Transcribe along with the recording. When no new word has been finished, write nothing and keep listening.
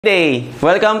Day!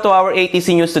 Welcome to our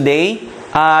ATC News today.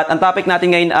 At ang topic natin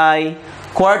ngayon ay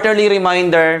quarterly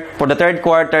reminder for the third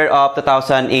quarter of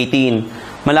 2018.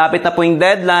 Malapit na po yung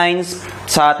deadlines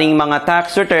sa ating mga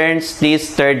tax returns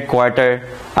this third quarter.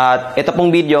 At ito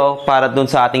pong video para dun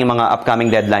sa ating mga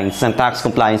upcoming deadlines ng tax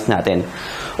compliance natin.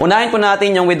 Unahin po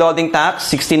natin yung withholding tax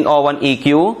 1601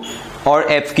 EQ or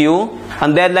FQ.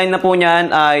 Ang deadline na po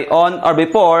niyan ay on or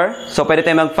before. So pwede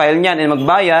tayo mag-file niyan and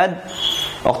magbayad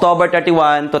October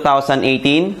 31,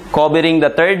 2018, covering the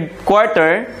third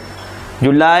quarter,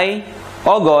 July,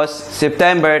 August,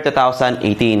 September 2018.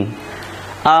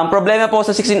 Ang problema po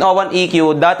sa 1601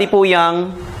 EQ, dati po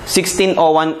yung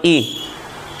 1601E.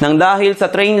 Nang dahil sa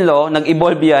train law,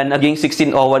 nag-evolve yan naging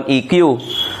 1601 EQ.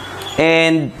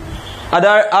 And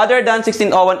other than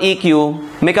 1601 EQ,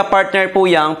 may ka-partner po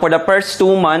yang for the first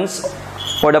 2 months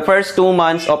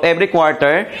of every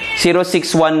quarter,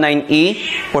 0619E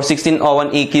for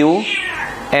 1601 EQ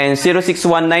and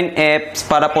 0619F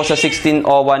para po sa 1601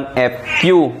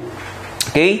 FQ.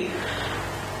 Okay?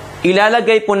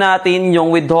 Ilalagay po natin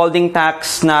yung withholding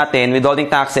tax natin, withholding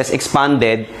taxes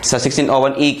expanded sa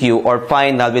 1601 EQ or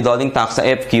final withholding tax sa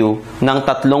FQ ng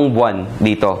 3 buwan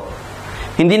dito.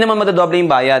 Hindi naman madadoble yung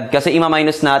bayad kasi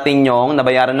ima-minus natin yung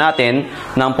nabayaran natin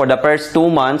ng for the first 2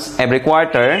 months every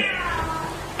quarter,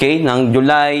 okay, ng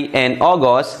July and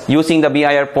August using the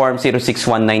BIR form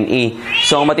 0619E.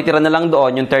 So, matitira na lang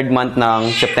doon yung third month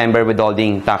ng September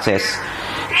withholding taxes.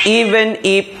 Even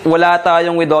if wala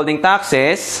tayong withholding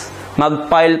taxes,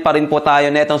 mag-file pa rin po tayo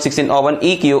na itong 1601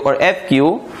 EQ or FQ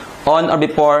on or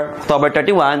before October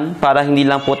 31 para hindi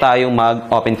lang po tayong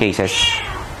mag-open cases.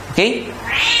 Okay?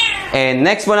 And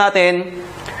next po natin,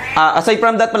 aside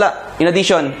from that pala, in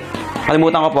addition,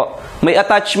 kalimutan ko po, may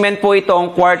attachment po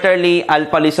itong quarterly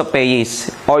alpha list of payees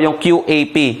o yung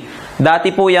QAP. Dati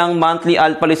po yung monthly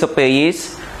alpha list of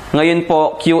payees. Ngayon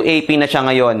po, QAP na siya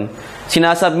ngayon.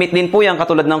 Sinasubmit din po yan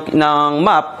katulad ng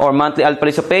MAP or monthly alpha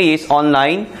list of payees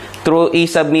online through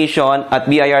e-submission at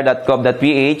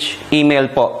bir.gov.ph. Email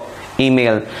po.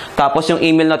 Email. Tapos yung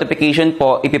email notification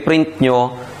po, ipiprint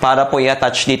nyo para po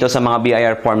i-attach dito sa mga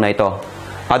BIR form na ito.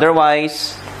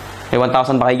 Otherwise, may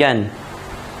 1,000 pa kayo dyan.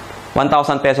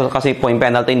 1,000 pesos kasi po yung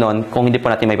penalty nun kung hindi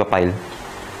po natin may papile.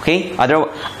 Okay?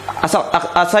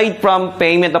 Aside from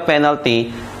payment of penalty,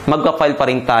 magpa-file pa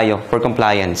rin tayo for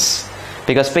compliance.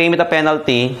 Because payment of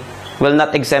penalty will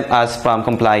not exempt us from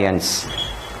compliance.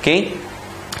 Okay?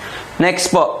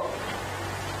 Next po.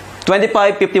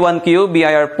 2551Q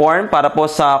BIR form para po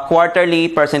sa quarterly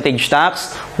percentage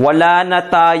tax. Wala na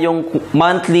tayong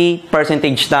monthly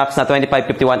percentage tax na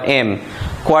 2551M.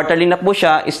 Quarterly na po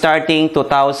siya starting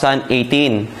 2018.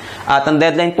 At ang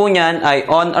deadline po niyan ay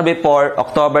on or before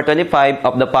October 25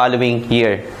 of the following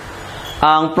year.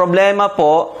 Ang problema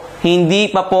po, hindi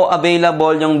pa po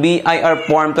available yung BIR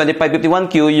form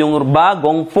 2551Q, yung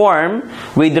bagong form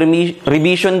with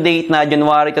revision date na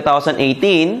January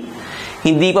 2018.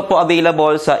 Hindi pa po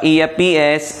available sa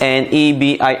EFPS and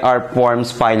EBIR forms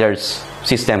filers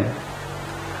system.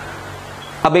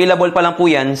 Available pa lang po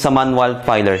yan sa manual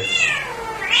filer.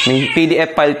 May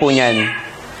PDF file po niyan.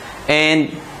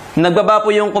 And nagbaba po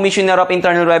yung Commissioner of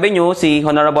Internal Revenue, si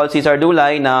Honorable Cesar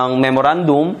Dulay, ng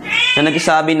memorandum na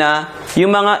nagsasabi na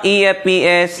yung mga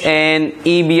EFPS and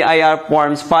EBIR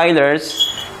forms filers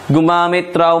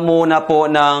gumamit raw muna po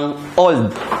ng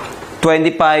old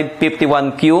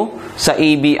 2551Q sa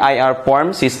EBIR form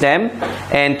system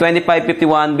and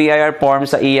 2551 BIR form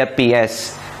sa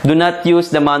EFPS. Do not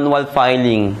use the manual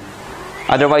filing.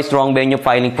 Otherwise, wrong venue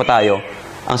filing po tayo.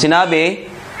 Ang sinabi,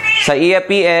 sa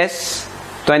EFPS,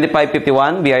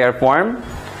 2551 BIR form,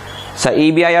 sa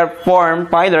EBIR form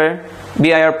filer,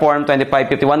 BIR form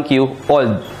 2551Q,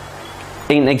 old,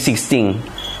 existing.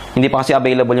 Hindi pa kasi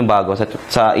available yung bago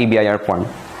sa EBIR form.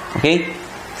 Okay?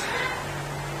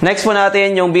 Next po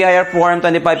natin yung BIR form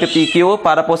 2550Q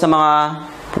para po sa mga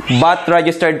VAT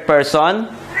registered person,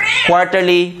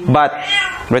 quarterly VAT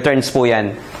returns po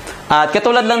yan. At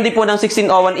katulad lang din po ng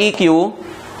 1601 EQ,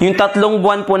 yung 3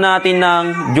 buwan po natin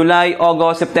ng July,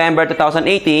 August, September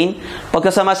 2018,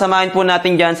 pagkasama-samahin po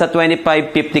natin dyan sa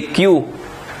 2550Q.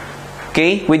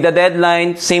 Okay? With the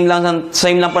deadline, same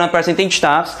lang po ng percentage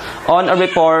tax on or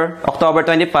before October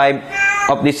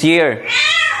 25 of this year.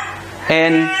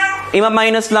 And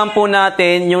ima-minus lang po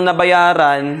natin yung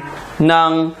nabayaran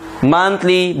ng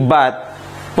monthly VAT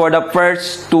for the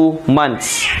first 2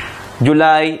 months.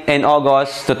 July and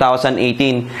August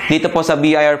 2018. Dito po sa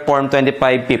BIR Form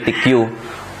 2550Q.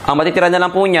 Ang matitira na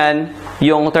lang po niyan,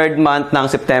 yung third month ng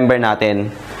September natin.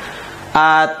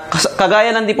 At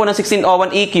kagaya lang din po ng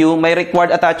 1601 EQ, may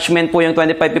required attachment po yung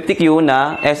 2550Q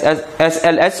na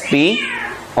SLSP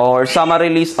or summary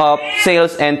list of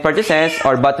sales and purchases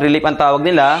or VAT relief ang tawag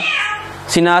nila,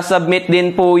 sinasubmit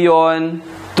din po yon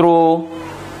through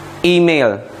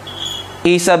email.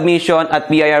 E-submission at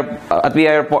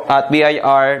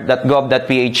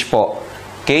bir.gov.ph po.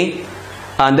 Okay?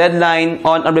 Ang deadline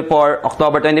on or before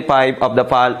October 25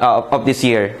 of this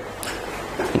year.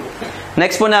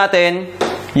 Next po natin,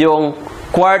 yung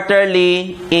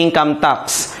quarterly income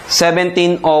tax,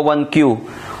 1701Q.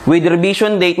 With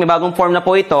revision date, may bagong form na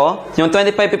po ito. Yung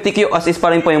 2550Q as is pa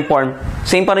rin po yung form.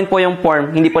 Same pa rin po yung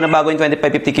form, hindi po nabago yung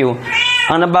 2550Q.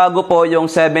 Ang nabago po yung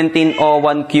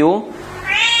 1701Q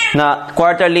na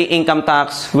quarterly income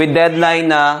tax with deadline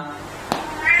na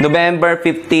November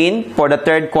 15 for the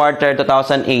third quarter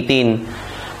 2018.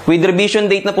 With revision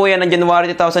date na po yan ng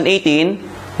January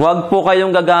 2018, huwag po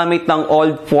kayong gagamit ng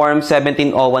old form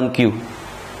 1701Q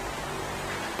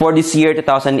for this year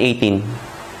 2018.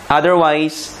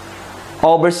 Otherwise,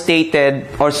 overstated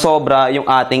or sobra yung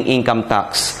ating income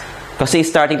tax. Kasi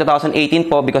starting 2018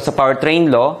 po, because of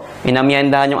powertrain law,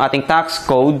 inamyendahan yung ating tax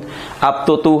code up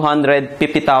to 250,000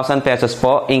 pesos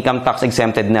po, income tax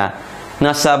exempted na.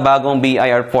 Nasa bagong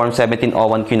BIR form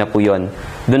 1701Q na po yun.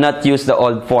 Do not use the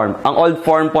old form. Ang old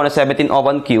form po na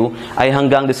 1701Q ay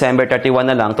hanggang December 31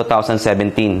 na lang,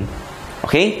 2017.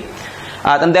 Okay?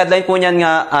 At ang deadline po niyan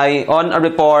nga ay on or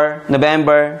before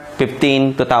November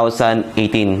 15, 2018.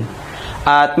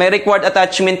 At may required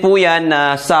attachment po yan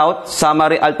na South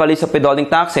Summary Alpha List of Withholding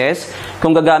Taxes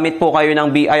kung gagamit po kayo ng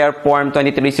BIR Form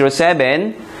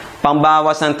 2307,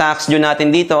 pangbawas ng tax due natin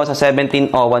dito sa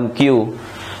 1701Q.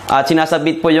 At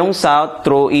sinasabit po yung South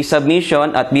through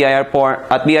e-submission at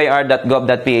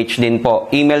bir.gov.ph din po.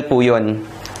 Email po yun.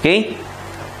 Okay?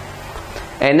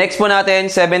 And next po natin,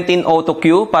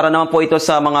 1702Q, para naman po ito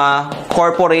sa mga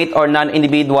corporate or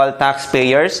non-individual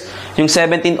taxpayers. Yung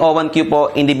 1701Q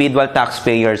po, individual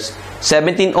taxpayers.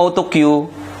 1702Q,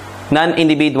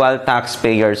 non-individual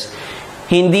taxpayers.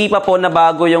 Hindi pa po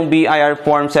nabago yung BIR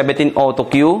Form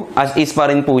 1702Q, as is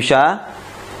pa rin po siya.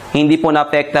 Hindi po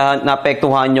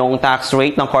naapektuhan yung tax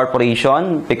rate ng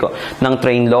corporation, ng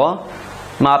train law.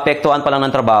 Maapektuhan pa lang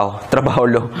ng trabaho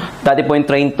law. Dati po yung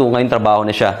train 2, ngayon trabaho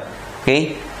na siya.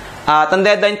 Okay? At ang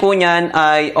deadline po niyan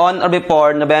ay on or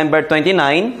before November 29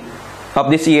 of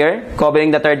this year,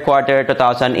 covering the third quarter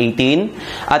 2018.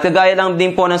 At kagaya lang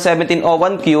din po ng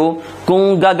 1701Q,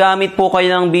 kung gagamit po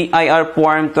kayo ng BIR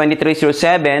Form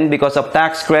 2307 because of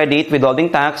tax credit,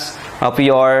 withholding tax of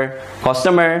your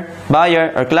customer, buyer,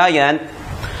 or client,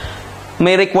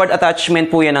 may required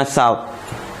attachment po yan ng South.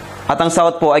 At ang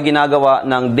South po ay ginagawa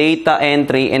ng Data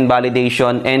Entry and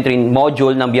Validation Entry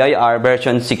Module ng BIR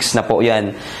version 6 na po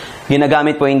yan.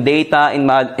 Ginagamit po yung Data and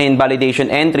Validation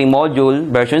Entry Module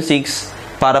version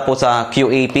 6 para po sa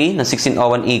QAP ng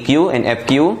 1601EQ and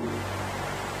FQ,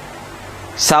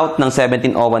 South ng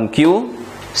 1701Q,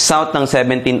 South ng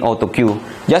 1702Q.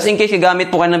 Just in case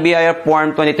gagamit po kayo ng BIR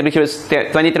Form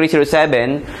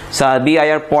 2307 sa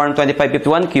BIR Form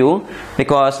 2551Q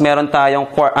because meron tayong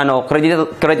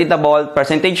creditable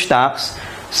percentage tax,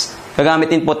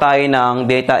 gagamitin po tayo ng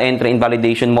Data Entry and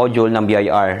Validation Module ng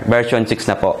BIR version 6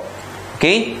 na po.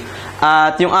 Okay?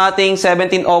 At yung ating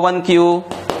 1701Q,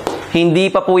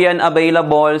 hindi pa po yan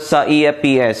available sa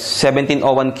EFPS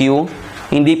 1701Q.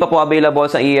 Hindi pa po available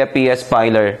sa EFPS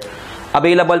filer.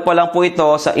 Available po lang po ito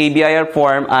sa ABIR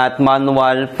form at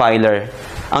manual filer.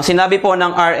 Ang sinabi po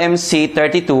ng RMC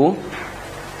 32,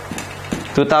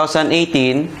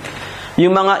 2018,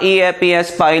 yung mga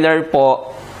EFPS filer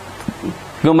po,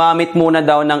 gumamit muna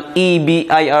daw ng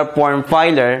EBIR form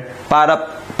filer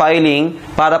para filing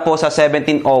para po sa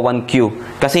 1701Q.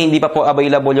 Kasi hindi pa po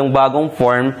available yung bagong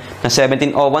form na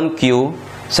 1701Q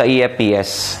sa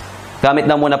EFPS. Gamit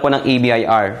na muna po ng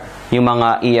EBIR. Yung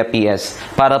mga EFPS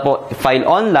para po file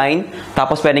online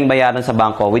tapos pwedeng bayaran sa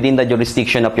bangko within the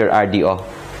jurisdiction of your RDO.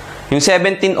 Yung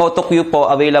 1702Q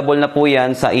po, available na po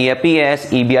yan sa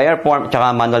EFPS, EBIR form,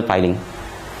 tsaka manual filing.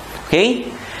 Okay?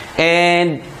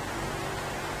 And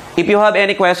if you have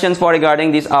any questions for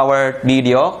regarding this our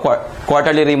video,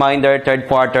 quarterly reminder, third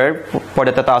quarter for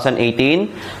the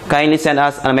 2018, kindly send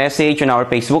us a message on our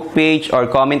Facebook page or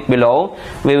comment below.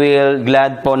 We will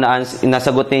glad po na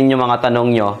nasagutin yung mga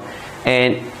tanong nyo.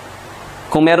 And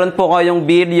kung meron po kayong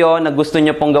video na gusto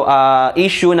nyo pong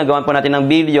issue, nagawan po natin ng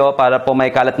video para po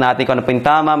may kalat natin kung ano po yung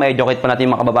tama, may educate po natin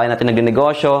yung mga kababayan natin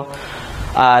nagnegosyo.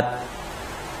 At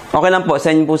okay lang po,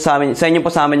 send nyo po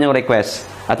sa amin yung request.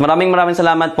 At maraming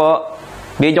salamat po.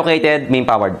 Be educated, be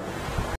empowered.